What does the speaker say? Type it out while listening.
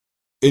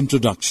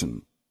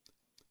Introduction.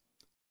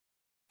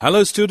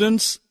 Hello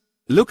students,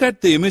 look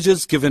at the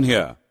images given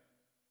here.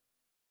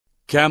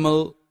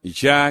 Camel,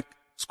 yak,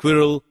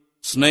 squirrel,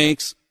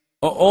 snakes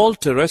are all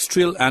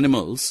terrestrial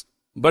animals,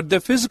 but their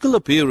physical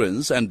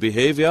appearance and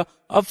behavior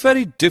are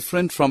very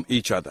different from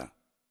each other.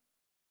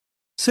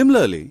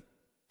 Similarly,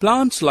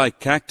 plants like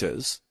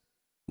cactus,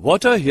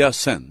 water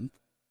hyacinth,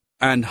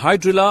 and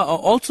hydrilla are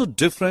also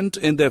different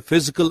in their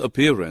physical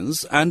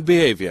appearance and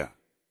behavior.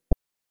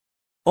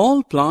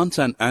 All plants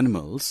and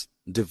animals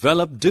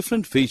develop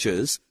different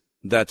features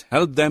that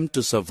help them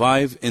to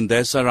survive in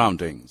their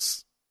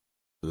surroundings.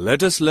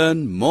 Let us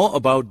learn more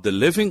about the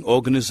living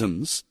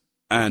organisms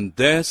and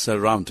their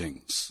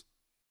surroundings.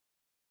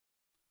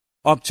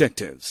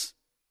 Objectives.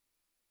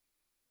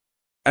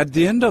 At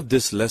the end of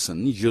this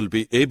lesson, you'll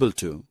be able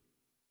to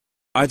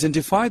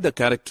identify the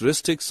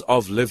characteristics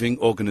of living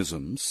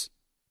organisms,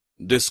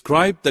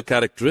 describe the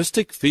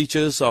characteristic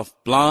features of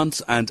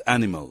plants and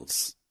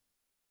animals.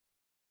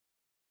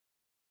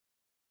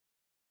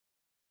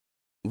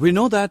 We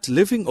know that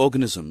living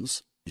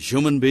organisms,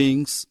 human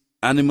beings,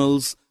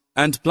 animals,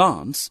 and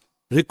plants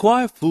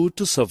require food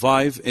to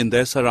survive in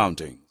their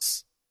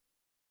surroundings.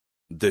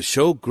 They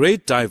show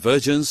great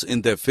divergence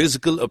in their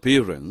physical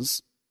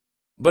appearance,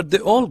 but they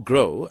all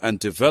grow and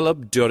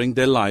develop during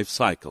their life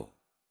cycle.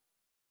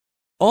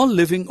 All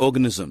living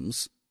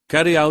organisms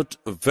carry out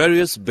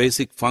various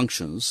basic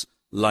functions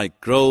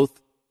like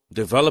growth,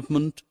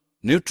 development,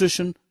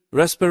 nutrition,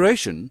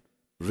 respiration,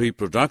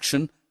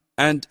 reproduction,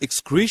 and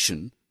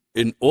excretion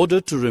in order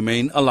to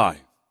remain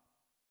alive.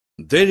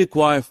 They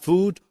require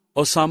food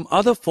or some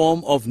other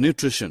form of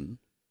nutrition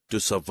to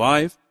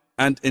survive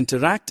and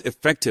interact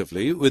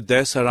effectively with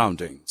their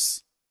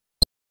surroundings.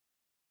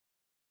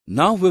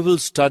 Now we will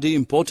study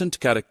important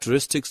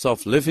characteristics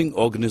of living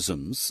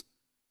organisms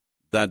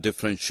that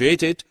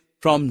differentiate it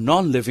from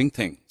non-living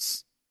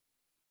things.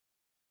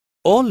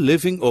 All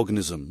living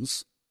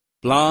organisms,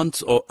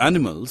 plants or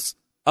animals,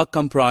 are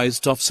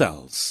comprised of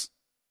cells.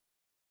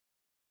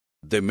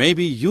 They may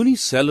be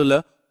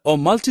unicellular or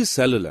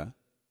multicellular,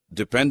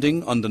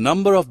 depending on the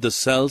number of the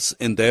cells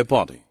in their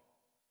body.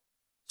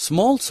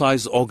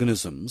 Small-size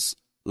organisms,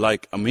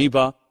 like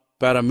amoeba,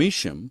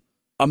 paramecium,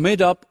 are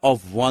made up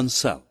of one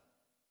cell.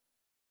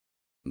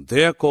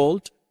 They are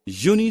called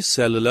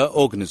unicellular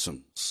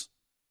organisms.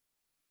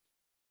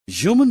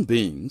 Human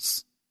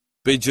beings,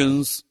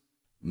 pigeons,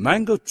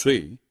 mango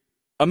tree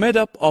are made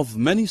up of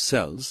many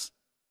cells,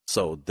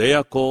 so they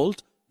are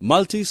called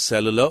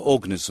multicellular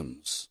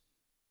organisms.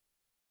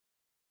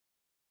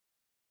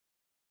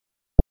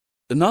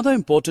 Another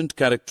important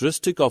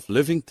characteristic of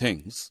living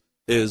things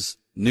is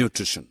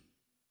nutrition.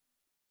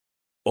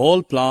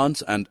 All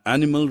plants and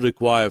animals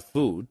require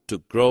food to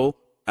grow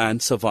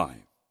and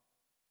survive.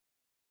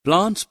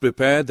 Plants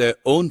prepare their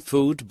own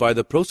food by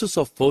the process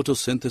of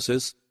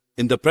photosynthesis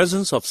in the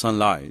presence of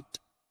sunlight,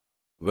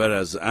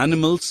 whereas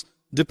animals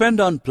depend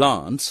on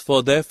plants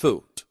for their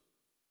food.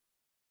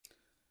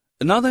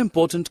 Another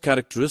important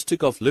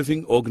characteristic of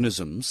living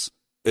organisms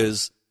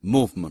is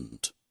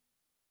movement.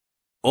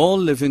 All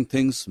living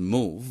things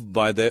move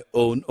by their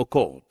own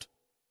accord.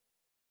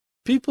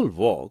 People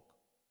walk,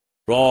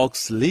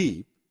 frogs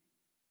leap,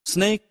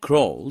 snake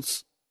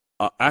crawls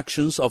are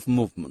actions of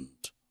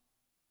movement.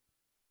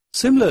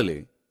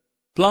 Similarly,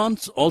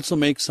 plants also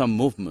make some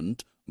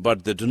movement,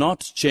 but they do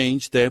not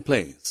change their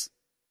place.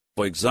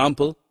 For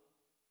example,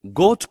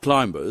 goat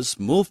climbers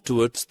move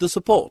towards the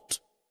support.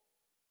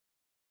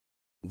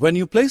 When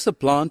you place a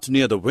plant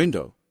near the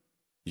window,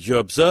 you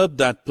observe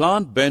that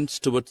plant bends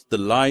towards the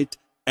light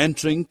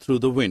entering through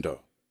the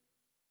window.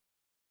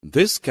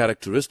 This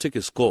characteristic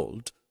is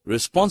called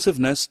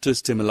responsiveness to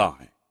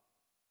stimuli.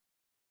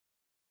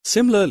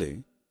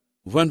 Similarly,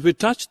 when we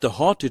touch the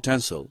hot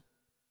utensil,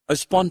 a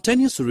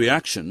spontaneous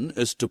reaction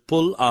is to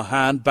pull our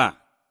hand back.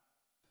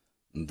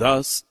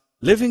 Thus,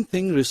 living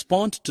things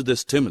respond to the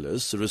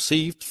stimulus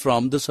received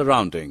from the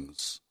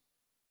surroundings.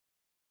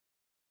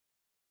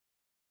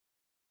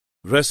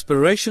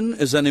 Respiration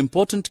is an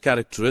important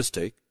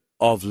characteristic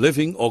of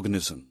living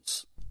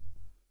organisms.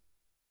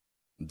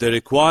 They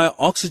require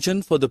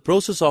oxygen for the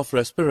process of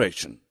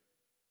respiration.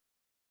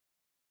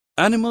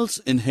 Animals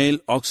inhale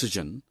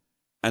oxygen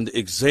and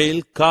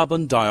exhale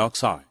carbon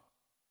dioxide.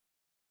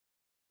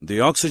 The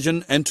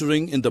oxygen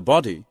entering in the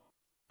body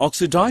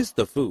oxidizes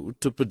the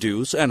food to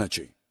produce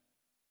energy.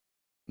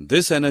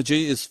 This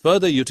energy is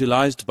further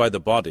utilized by the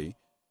body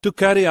to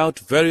carry out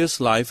various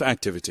life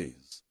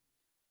activities.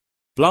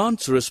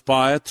 Plants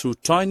respire through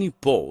tiny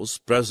pores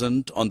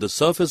present on the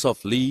surface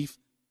of leaf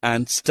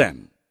and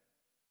stem.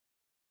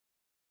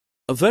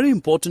 A very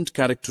important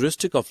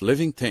characteristic of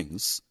living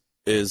things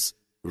is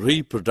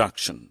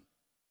reproduction.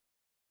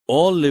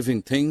 All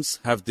living things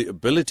have the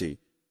ability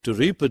to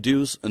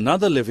reproduce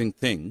another living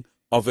thing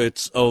of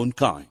its own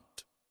kind.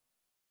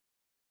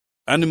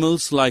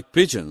 Animals like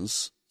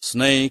pigeons,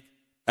 snake,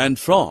 and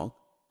frog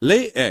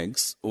lay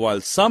eggs,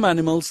 while some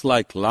animals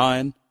like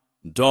lion,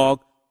 dog,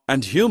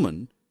 and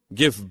human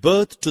give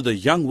birth to the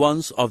young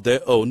ones of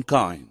their own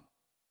kind.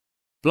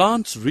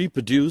 Plants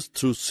reproduce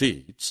through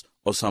seeds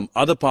or some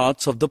other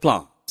parts of the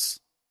plants.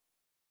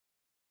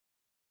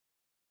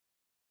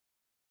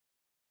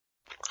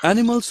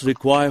 Animals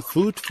require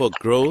food for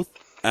growth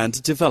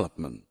and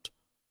development.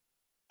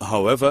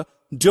 However,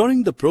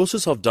 during the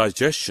process of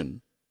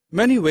digestion,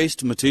 many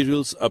waste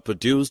materials are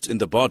produced in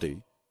the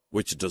body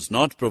which does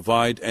not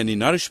provide any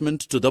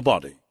nourishment to the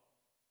body.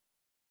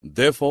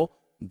 Therefore,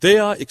 they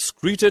are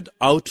excreted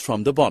out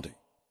from the body.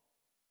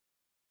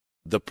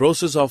 The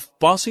process of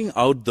passing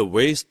out the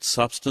waste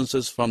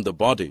substances from the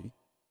body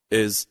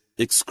is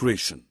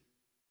excretion.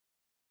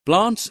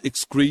 Plants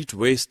excrete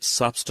waste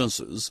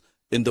substances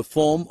in the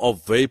form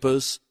of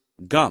vapors,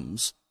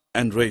 gums,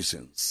 and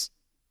resins.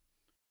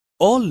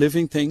 All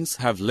living things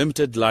have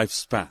limited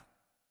lifespan.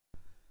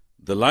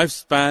 The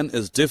lifespan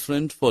is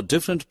different for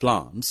different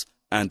plants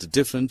and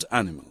different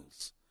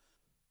animals,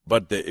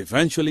 but they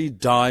eventually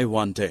die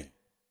one day.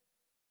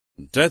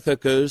 Death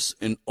occurs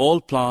in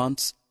all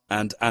plants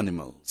and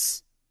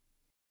animals.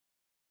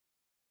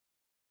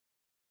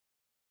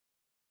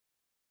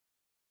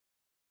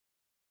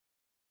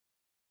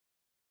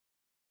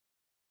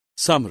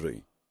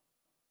 Summary.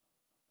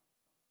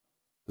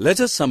 Let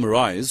us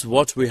summarize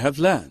what we have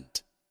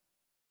learned.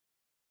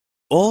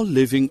 All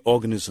living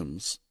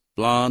organisms,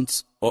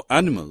 plants or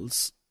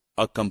animals,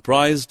 are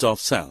comprised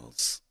of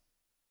cells.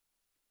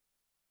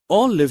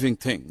 All living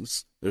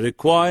things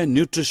require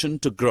nutrition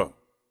to grow.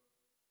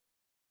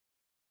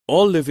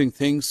 All living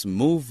things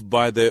move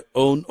by their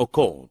own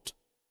accord.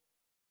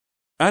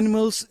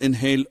 Animals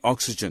inhale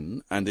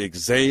oxygen and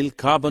exhale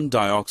carbon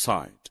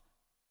dioxide.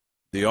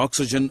 The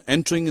oxygen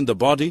entering in the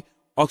body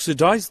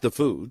oxidizes the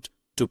food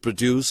to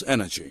produce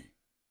energy.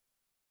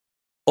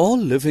 All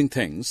living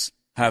things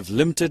have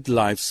limited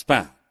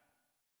lifespan.